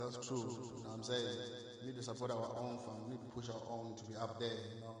that's true. You know what I'm saying? We need to support our own fam. We need to push our own to be up there,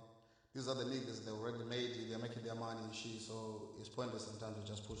 you know. These are the niggas, they already made it, they're making their money and shit, so it's pointless sometimes to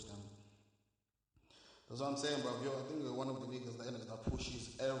just push them. That's what I'm saying, bro. Yo, I think you're one of the niggas that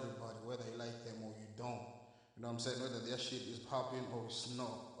pushes everybody, whether you like them or you don't. You know what I'm saying? Whether their shit is popping or it's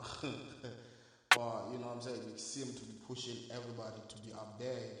not. But, you know what I'm saying? You seem to be pushing everybody to be up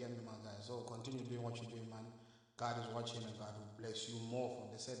there. You get me, my guy? So continue doing what you're doing, man. God is watching and God will bless you more. For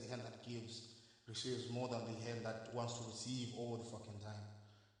they said the hand that gives receives more than the hand that wants to receive all the fucking time.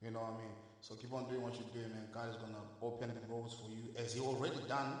 You know what I mean? So keep on doing what you're doing, man. God is gonna open the roads for you as He already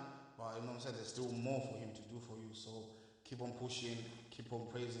done. But you know what I'm saying? There's still more for Him to do for you. So keep on pushing, keep on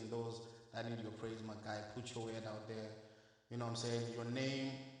praising those that need your praise, my guy. Put your word out there. You know what I'm saying? Your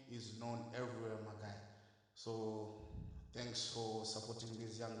name is known everywhere, my guy. So thanks for supporting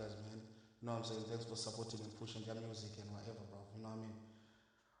these young guys, man. You know what I'm saying? Thanks for supporting and pushing their music and whatever, bro. You know what I mean?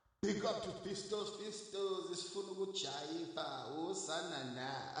 Big up to Fistos, Fistos. Isifuna ukujayiva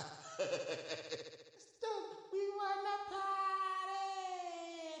usanana. Stop. We wanna party.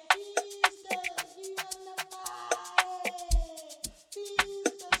 Fistos, we wanna party.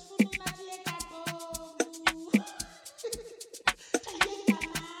 Fistos, funa dieka bomu. Dieka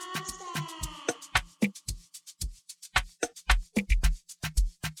master.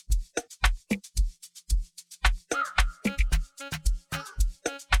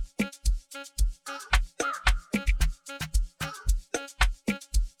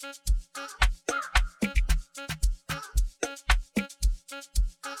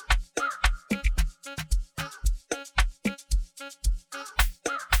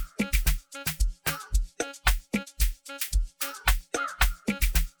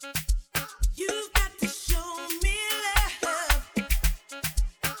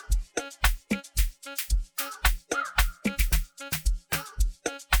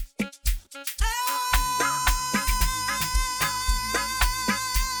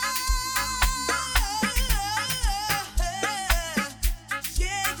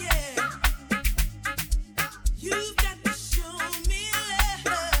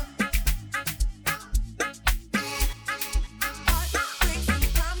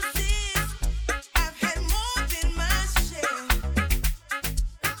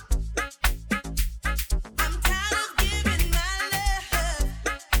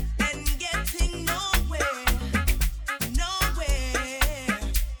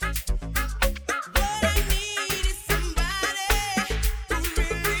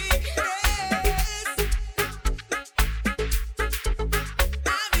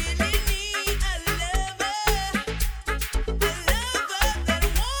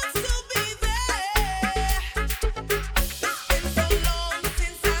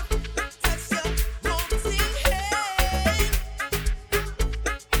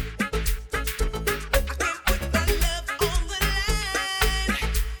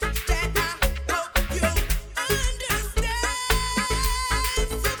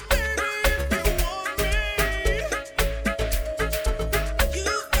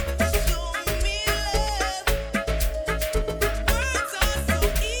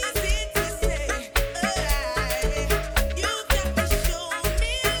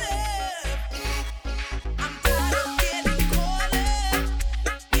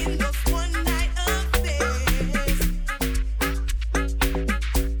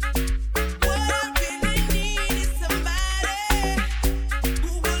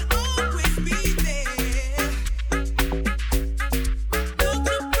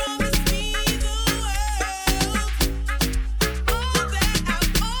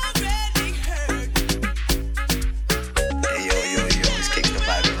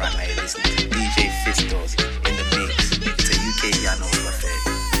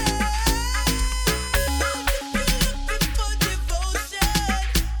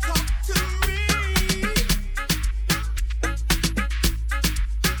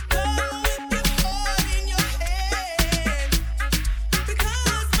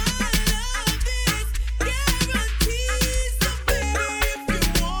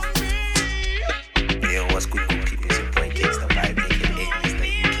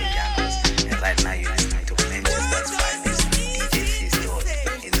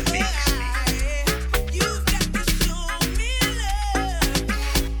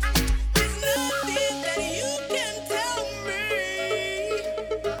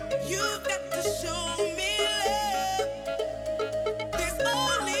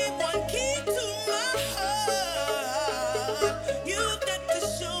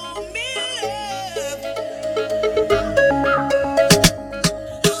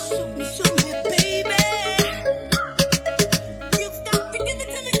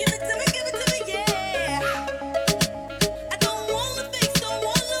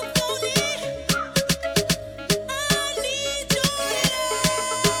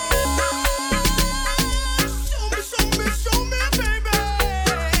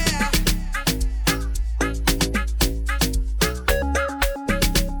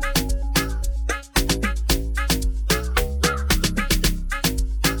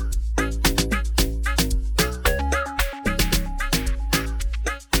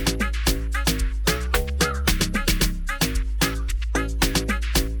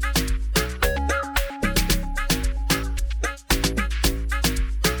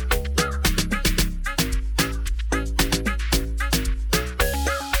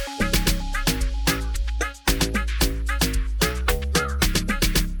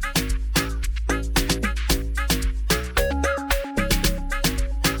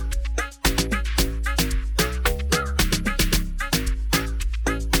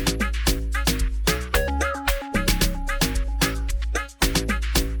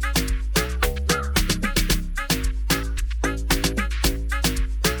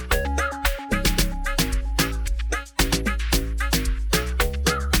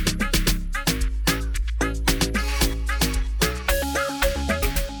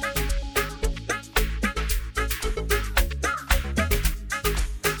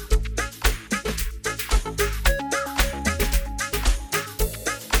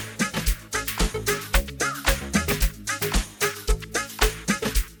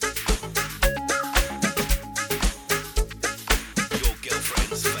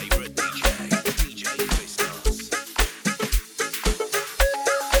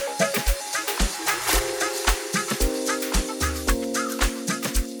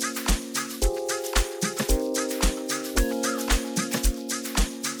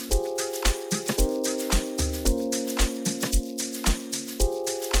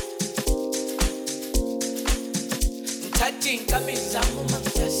 Ngicathinga bizama uma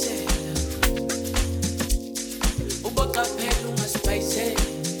ngihlasela uboqaphela ungasipayisela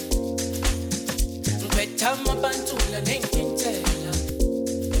ngiphethe amabantula nengintela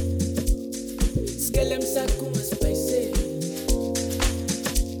sikele msakho ungasipayisela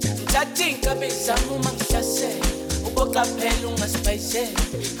ngicathinga bizama uma ngihlasela uboqaphela ungasipayisela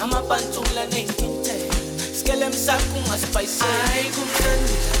amabantula nengintela sikele msakho ungasipayisela ayi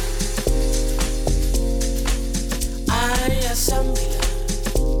kumnandila ayasambila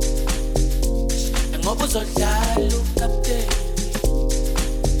ngoba uzodlala ukapteni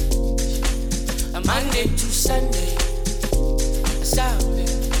Monday to Sunday asambe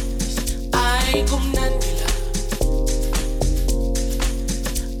ayi kumnandila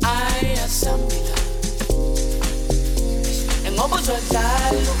ayasambila ngoba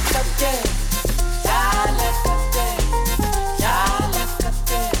uzodlala ukapteni dala kapteni dala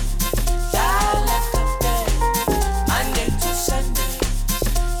kapteni dala kapteni Monday to Sunday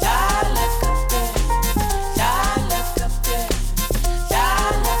dala kapteni dala kapteni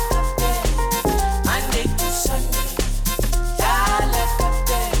dala kapteni Monday to Sunday dala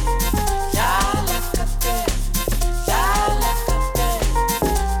kapteni dala kapteni dala kapteni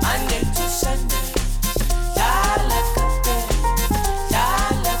Monday to Sunday dala kapteni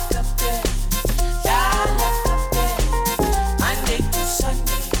dala kapteni dala kapteni Monday to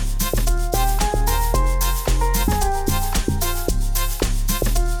Sunday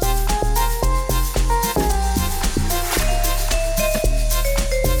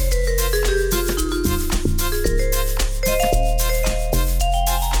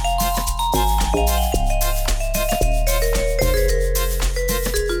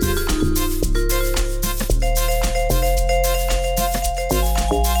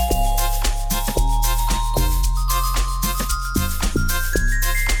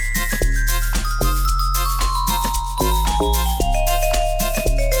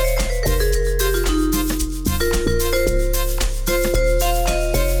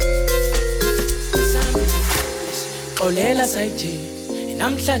Olela sayje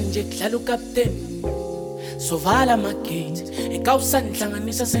namhlanje kudlala ukapteni sovala amagate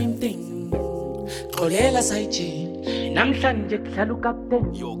ekawusandihlanganisa same thing Olela sayje namhlanje kudlala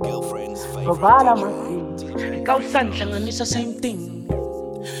ukapteni Your girlfriend's sovala favorite amagate ekawusandihlanganisa same thing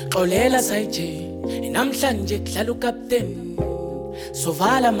Olela sayje namhlanje kudlala ukapteni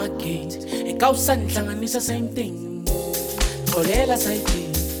sovala amagate ekawusandihlanganisa same thing Olela sayje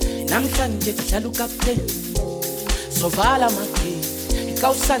namhlanje kudlala ukapteni sovala magate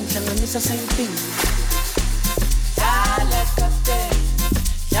ikawusandihlanganisa same thing dala kapteni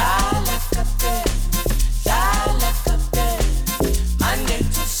dala kapteni dala kapteni Monday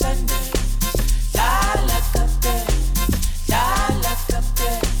to Sunday dala kapteni dala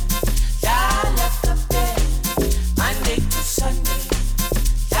kapteni dala kapteni Monday to Sunday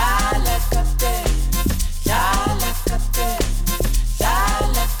dala kapteni dala kapteni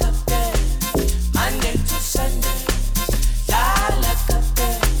dala kapteni Monday to Sunday dala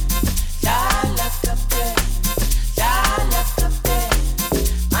kapteni dala kapteni dala kapteni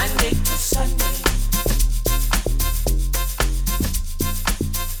Monday to Sunday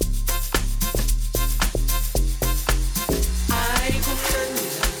ay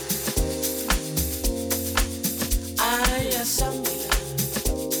kumnandila ayasambila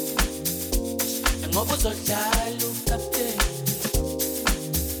ngoba uzodlala ukapteni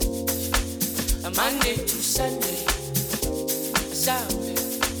Monday to Sunday asambe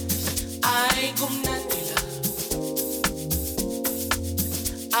ay kumnandila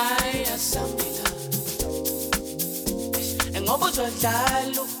ayasambila ngoba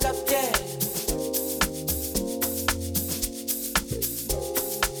uzodlala ukapteni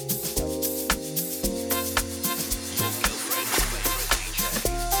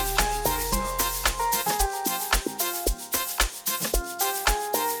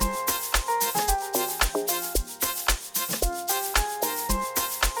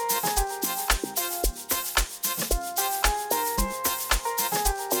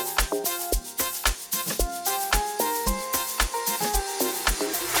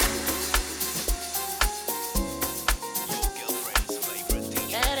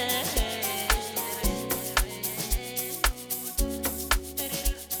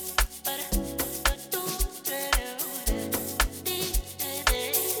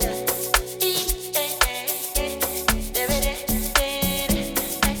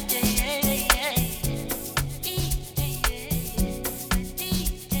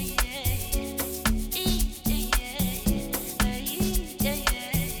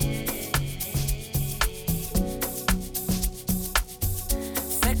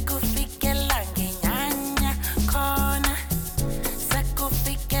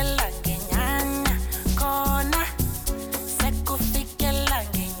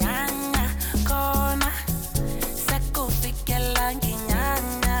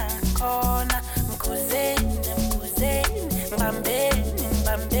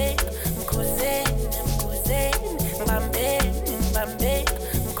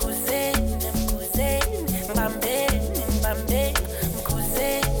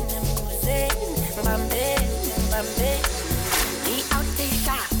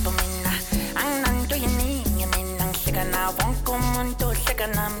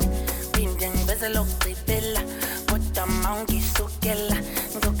uhleka nami phinde ngiveze lokugcibela kodwa mawungisukela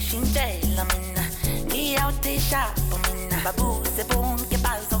ngizokushintshela mina ngiyawutishapo mina babuze bonke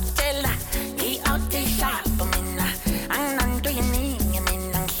bazokutshela ngiyawutishapo mina anginanto yeningi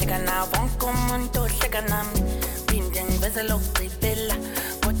mina ngihleka nawo wonke umuntu uhleka nami phinde ngiveze lokugcibela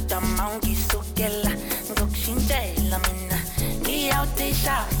kodwa mawungisukela ngizokushintshela mina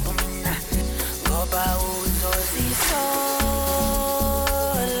ngiyawutishapo mina ngoba uzozisola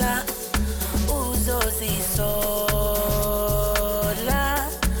uzozisola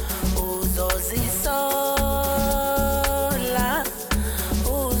uzozisola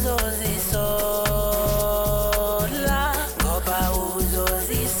uzozisola ngoba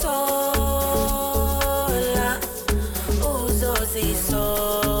uzozisola uzozisola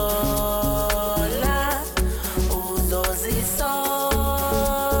uzozisola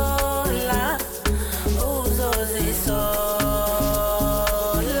uzozisola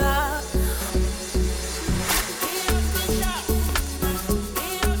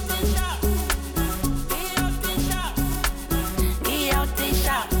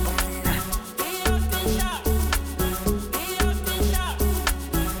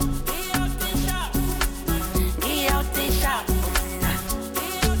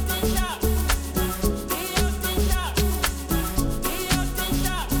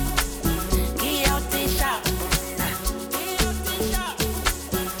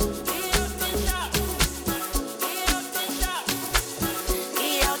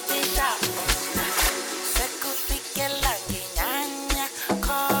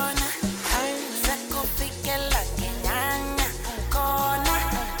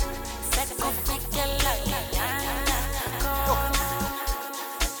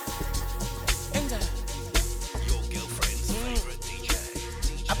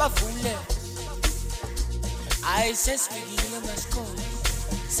abavule ay sesifikile masko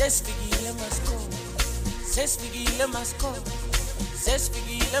sesifikile masko sesifikile masko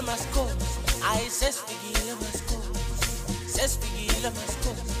sesifikile masko ay sesifikile masko sesifikile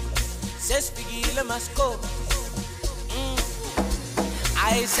masko sesifikile masko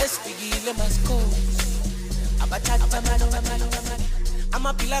ay sesifikile masko abathatha mano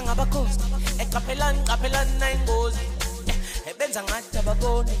amaphila ngabakhosi eqaphelani nayingozi ebenza ngathi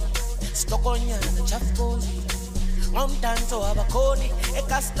ababoni stokonyana chafukozi ngomdanso abakhoni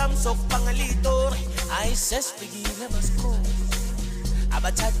ekaslam sokubangela itori ayisesifikile masko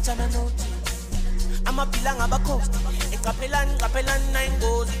abathatha manoti amaphila ngabakhosi eqaphelani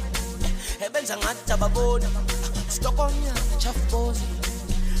nayingozi ebenza ngathi ababoni stokonyana chafukozi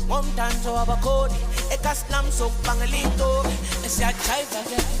ngomdanso abakhoni ekaslam sokubangela itori esiyajiva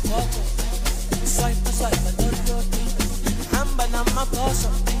ke ngoko swipe dot hamba namaposo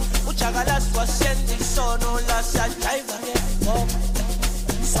ujakalasi wasendi sono la siyajiva ke ngoko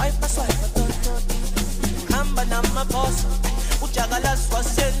swipe dot hamba namaposo ujakalasi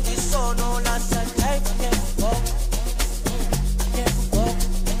wasendi sono la siyajiva ke ngoko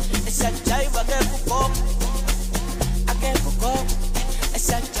siyajiva ke ngoko akekho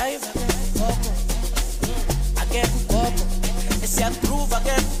siyajiva ke ngoko akekho siyagroove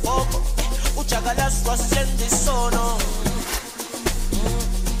ke ngoko ujakalasi wasendi sono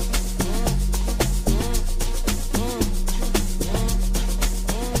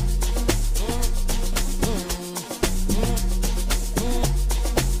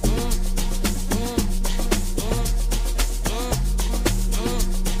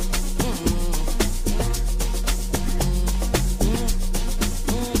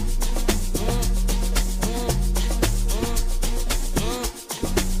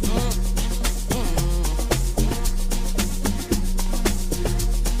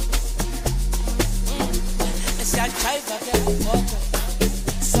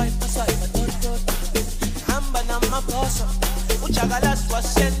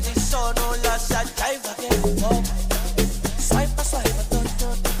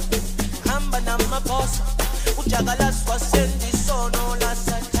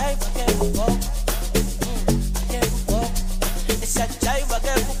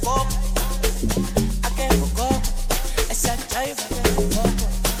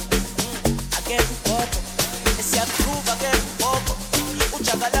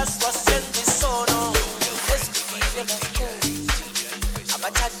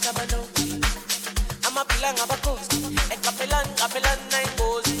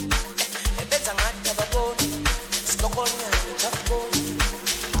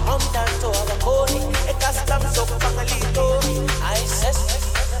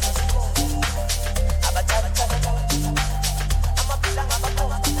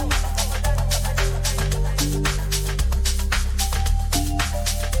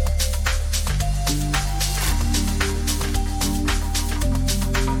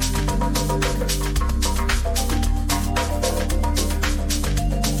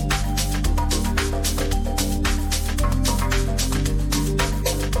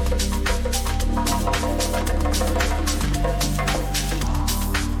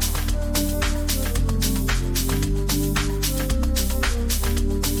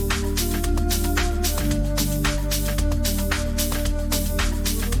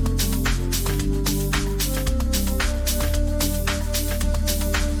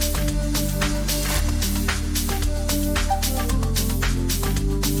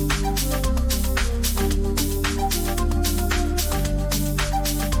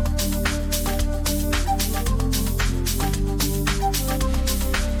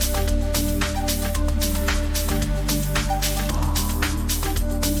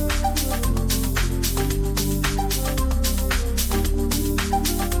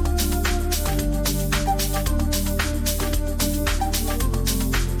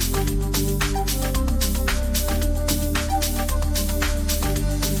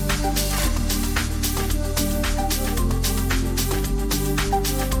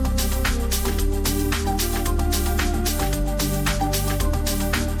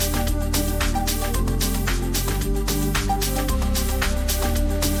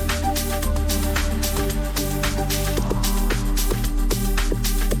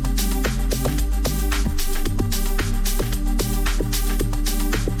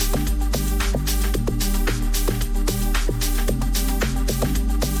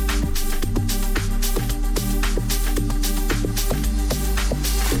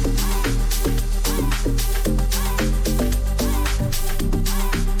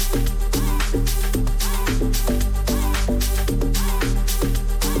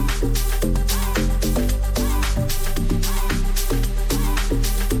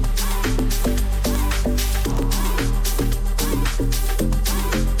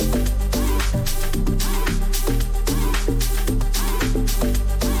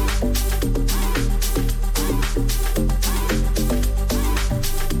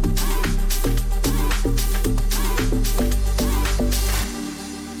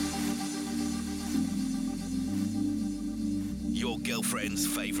girlfriend's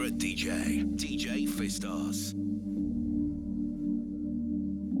favorite DJ, DJ Fistos.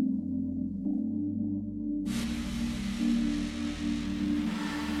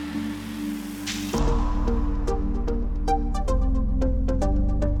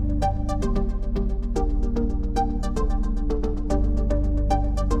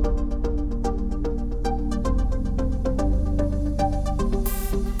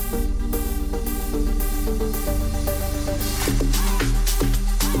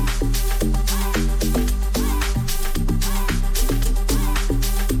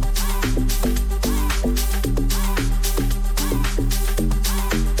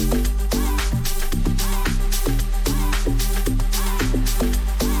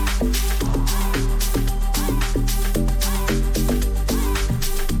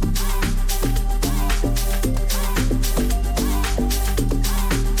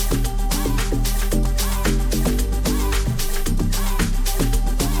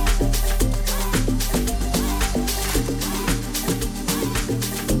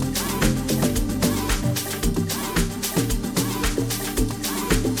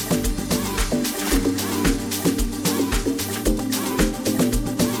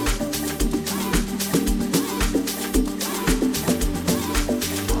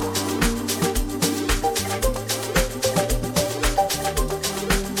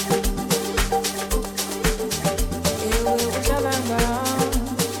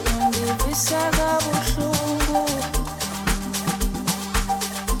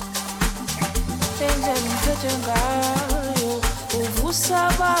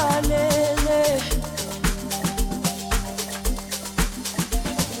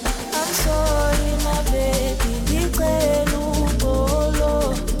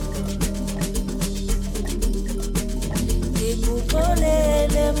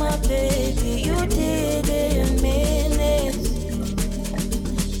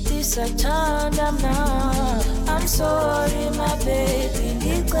 I'm sorry, my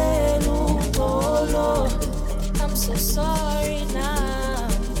baby. I'm so sorry now.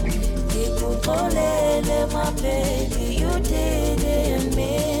 My baby, you didn't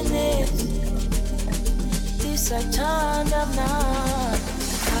mean it. This I turned up now.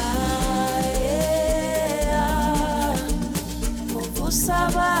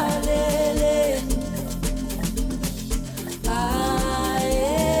 Sabalele.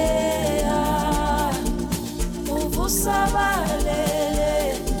 Sabalele.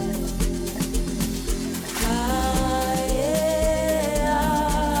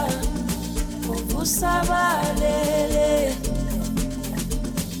 Sabalele.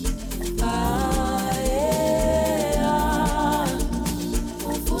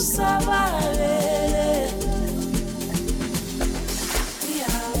 Sabalele.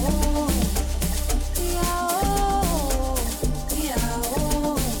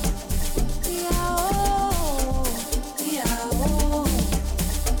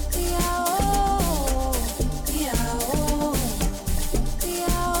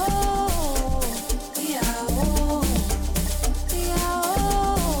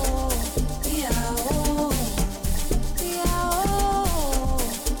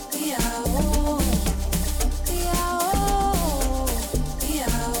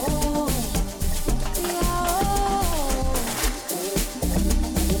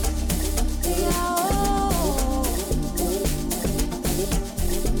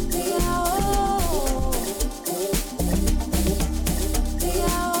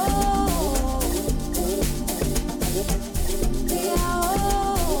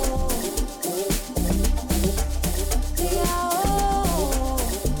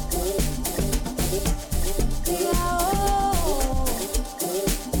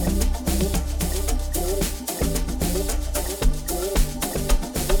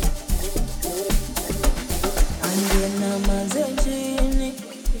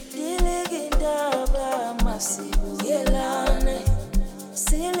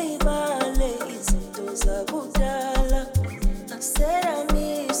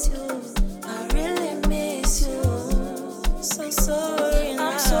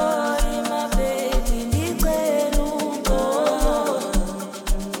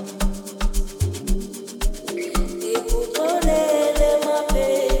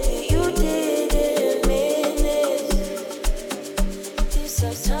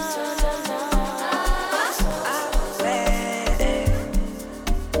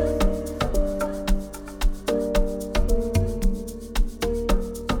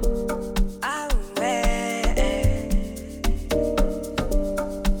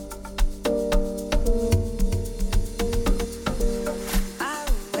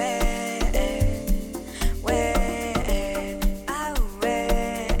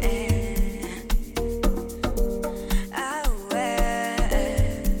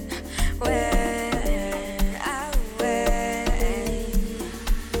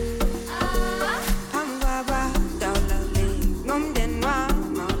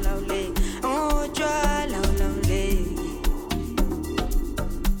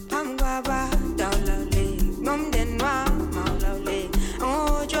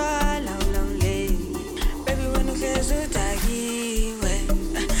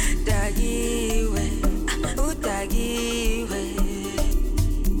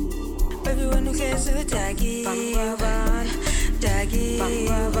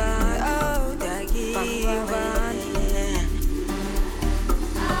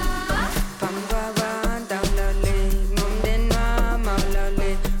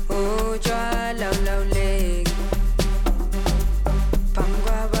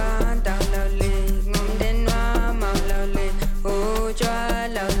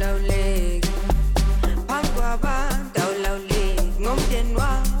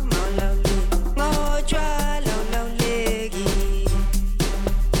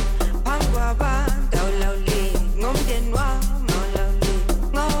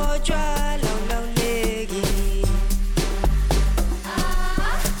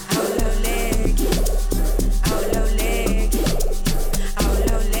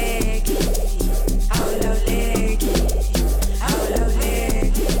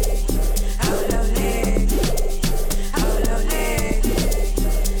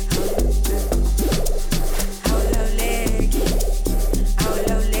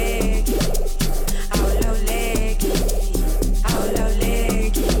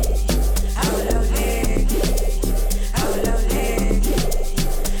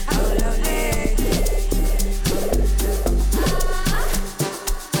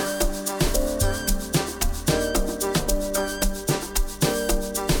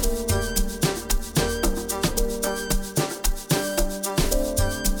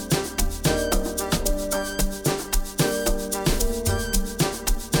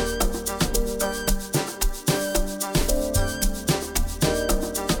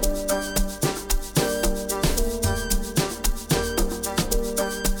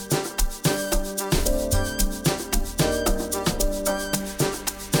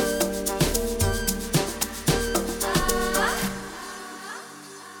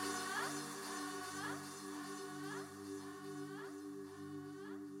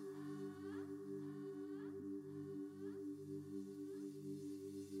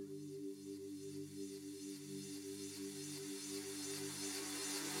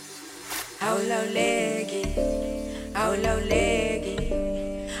 awulawuleki awulawuleki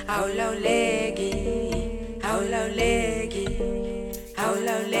awulawuleki awulawuleki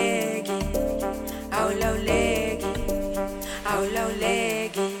awulawuleki awulawuleki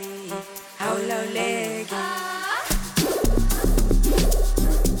awulawuleki awulawuleki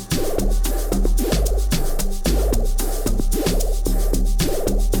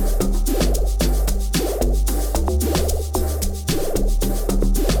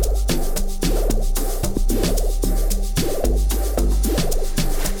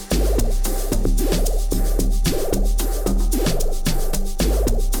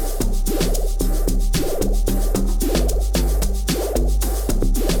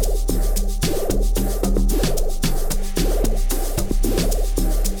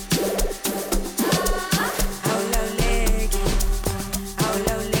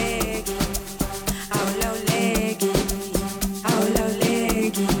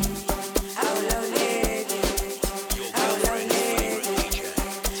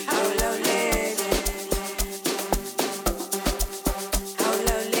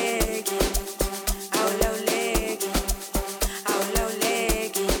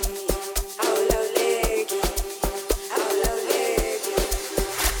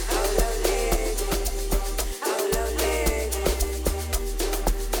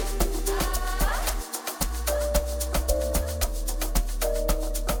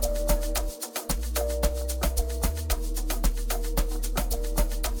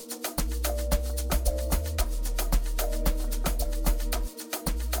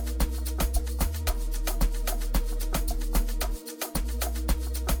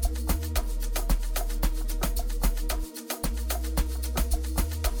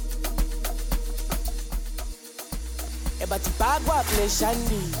Batipagwa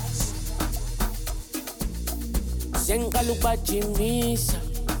pleshandis Senkalu bajimisa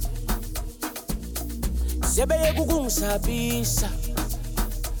Sebeye kukungisabisa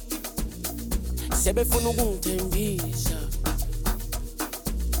Sebefuna ukungithembisa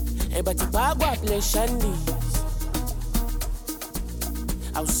Batipagwa pleshandis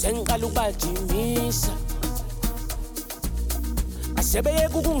Awusenkalu bajimisa Sebeye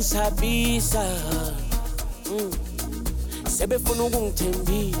kukungisabisa Sebefuna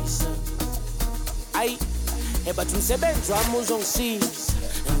ukungithembisa Ay ebathi umsebenzi wami uzongisiza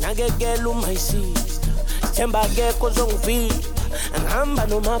Nakekela my sister Themba akekho ozongivimba Ngihamba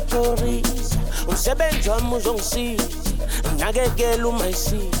nomaphorisa Umsebenzi wami uzongisiza Nakekela my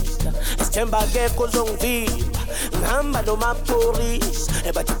sister Themba akekho ozongivimba Ngihamba nomaphorisa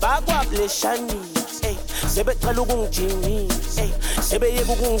ebathi bakwableshanisa Sebecala ukungijimisa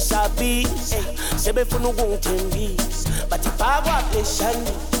Sebeyeka ukungisabisa Sebefuna ukungithembisa Bathi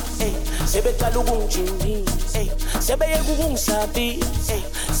bakwableshanisa Sebecala ukungijimisa Sebeyeka ukungisabisa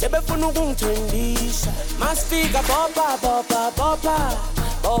Sebefuna ukungithembisa Masifika bopa bopa bopa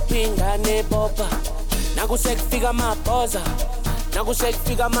Bopa ingane bopa Nakusekufika amabhoza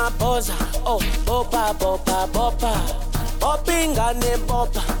Nakusekufika amabhoza Oh bopa bopa bopa Bopa ingane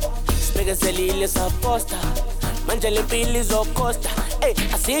bopa Sibekezelile saposta Manje lempilo izokosta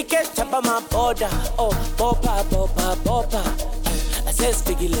Asike sichapha amabhoda Oh bopa bopa bopa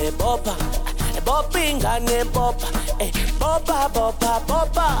Asesifikile bopa Bopa ingane bopa Bopa bopa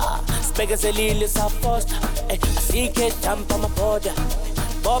bopa Sibekezelile saposta Asike sichapha amabhoda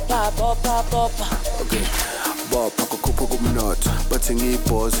Bopa bopa bopa Okay Bopa kukhupha kumnotho bathi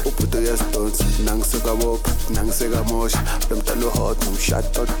ngiyibhoza ubhudo uyazidonsa nangiseka bopha nangiseka mosha lomntana hot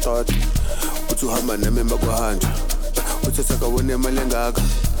nomshot tot uthi uhamba nami emakwahanja uthetha kawona imali engaka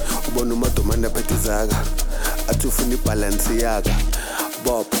ubona umadomana phethe zaka athi ufuna ibalance yaka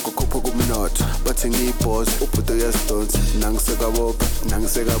Bopa kukhupha kumnotho bathi ngiyibhoza ubhudo uyazidonsa nangiseka bopha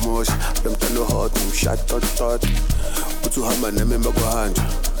nangiseka mosha lomntana hot nomshot tot uthi uhamba nami emakwahanja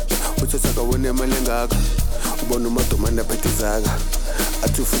uthetha kawona imali engaka ubona umadomana phethe zaka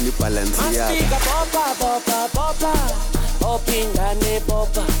athi ufuna ibalance yaka Masifika bopa bopa bopa Bopa ingane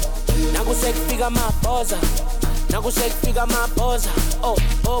bopa Nakusekufika amabhoza Nakusekufika amabhoza Oh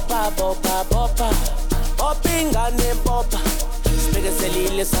bopa bopa bopa Bopa ingane bopa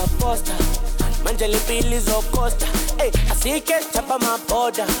Sibekezelile saposta Manje lempilo izokosta Asike sichapha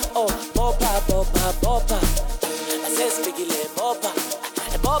amabhoda Oh bopa bopa bopa Asesifikile bopa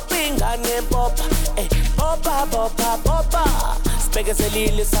Bopa ingane bopa Bopa bopa bopa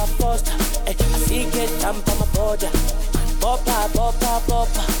Sibekezelile saposta Asike sichapha amabhoda Bopa bopa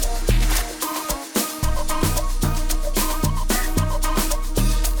bopa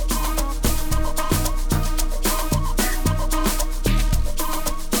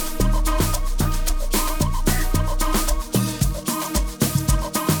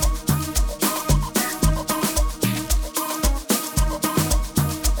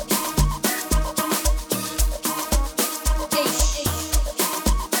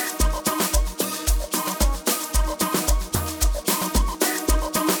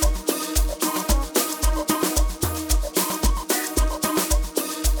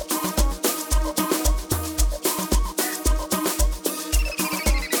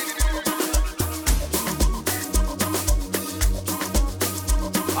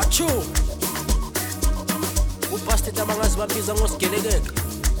babiza ngosigelekeke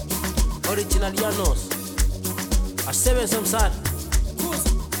original yanos asebenze msana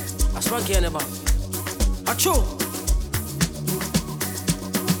asibangene ba achu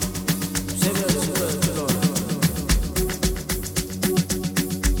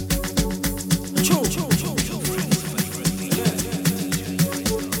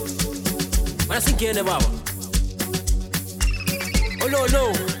Singene baba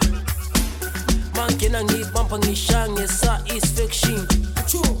Ololo Mangena ngibamba ngishange sa is fiction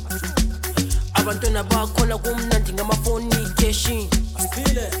Abantwana bakhona kumnandi ngamafoni cashin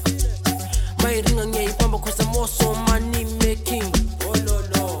Asiphile Mayiringa ngiyibamba cause I'm also money making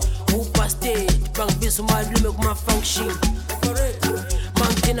Ololo Upastate bangibiza umalume kuma function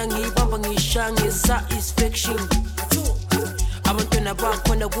Mangena ngibamba ngishange sa is fiction Abantwana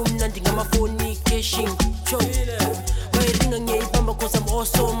bakhona kumnandi ngamafoni cashing Cho Mayiringa ngiyibamba cause I'm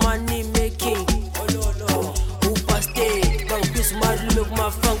also money making Upastate bangibiza umalume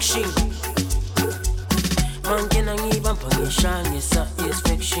kuma function Mangena ngibamba ngishange sa is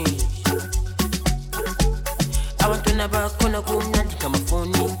fiction Abantwana bakhona kumnandi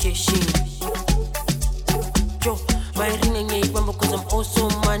ngamafoni cashing Cho Mayiringa ngiyibamba cause I'm also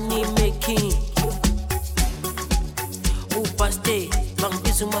money making Upastate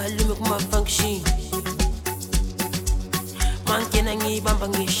bangibiza umalume kuma function Mangena ngibamba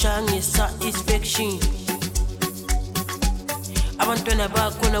ngishange sa is fiction Abantwana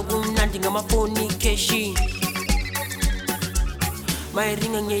bakhona kumnandi ngamafoni cashing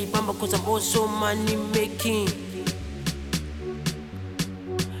Mayiringa ngiyibamba cause I'm also money making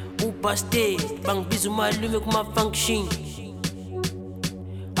Upastate bangibiza umalume kuma function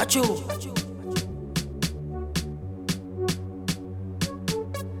Achu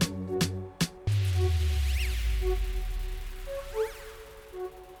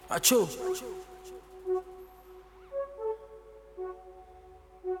Achu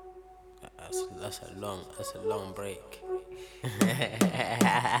That's a long break.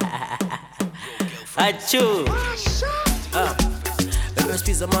 Achu Bebe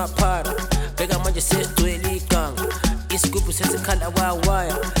spiza mapara Bega manje sestuelikanga Iskupu sesikhala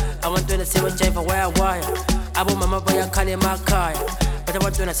waya Abantwana sebajayiva waya Abo mama bayakhala emakhaya But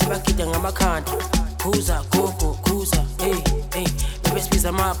abantwana sebagida ngamakhanda Kuza gogo kuza hey Bebe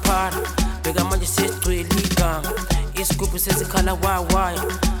spiza mapara Bega manje sestuelikanga Iskupu sesikhala waya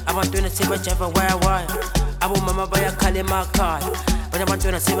Abantwana sebajayiva waya Abo mama bayakhala emakhaya But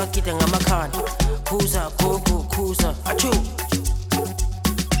abantwana sebagida ngamakhanda Kuza gogo kuza Achu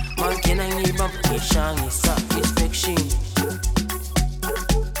Mangena ngibamba ngishange sa is fiction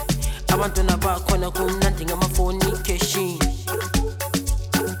Abantwana bakhona kumnandi ngamafoni cashing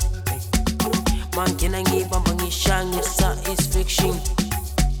Mangena ngibamba ngishange sa is fiction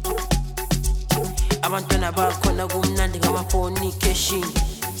Abantwana bakhona kumnandi ngamafoni cashing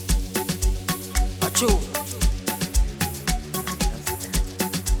Achu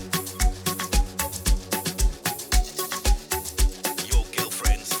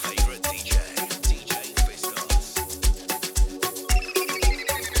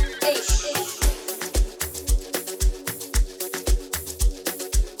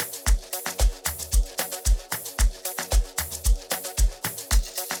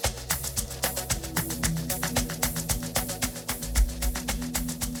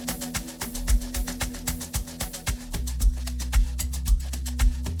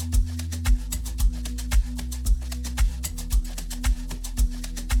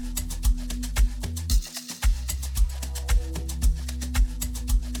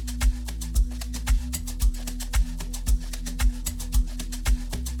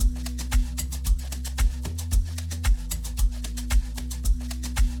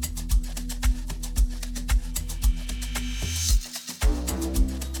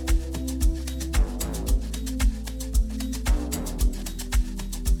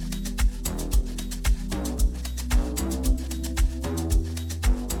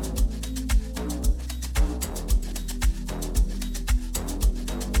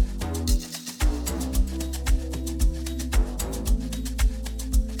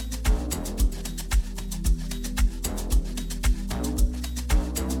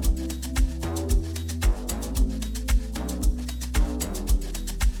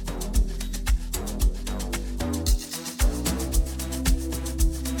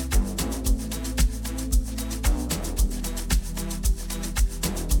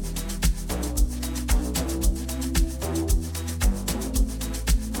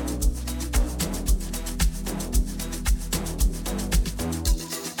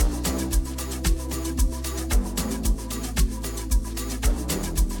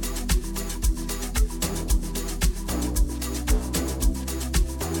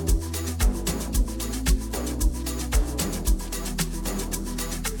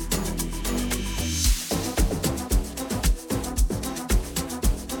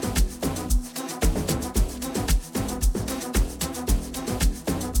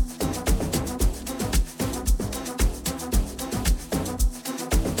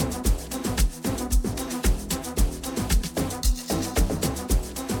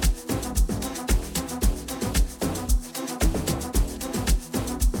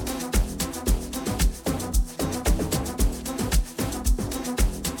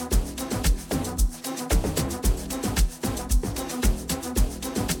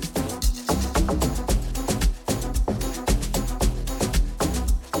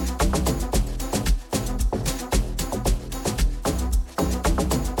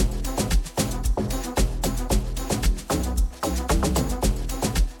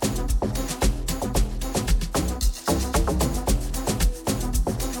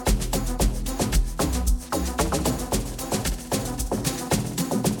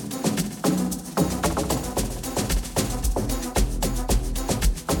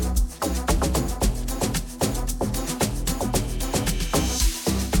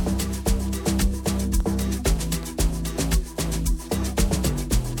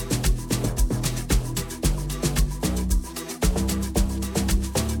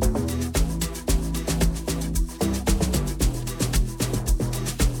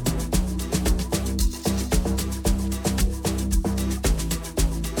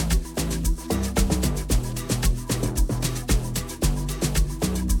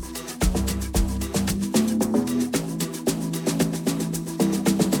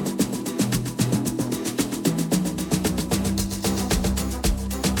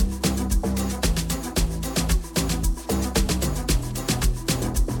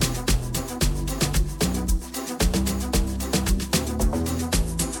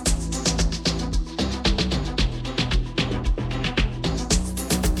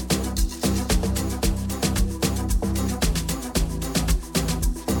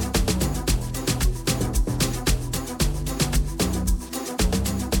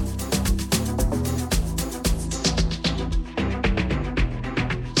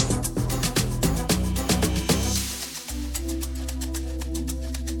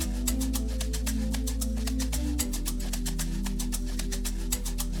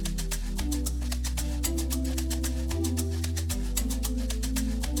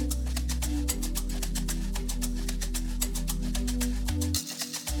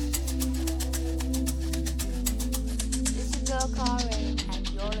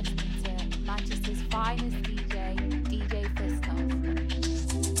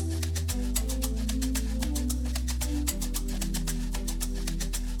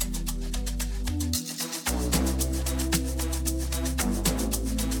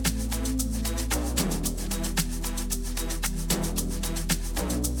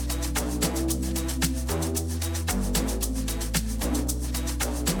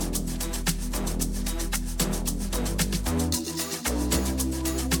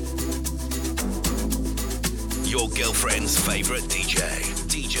girlfriend's favorite DJ,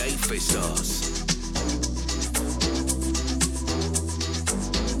 DJ Fistos.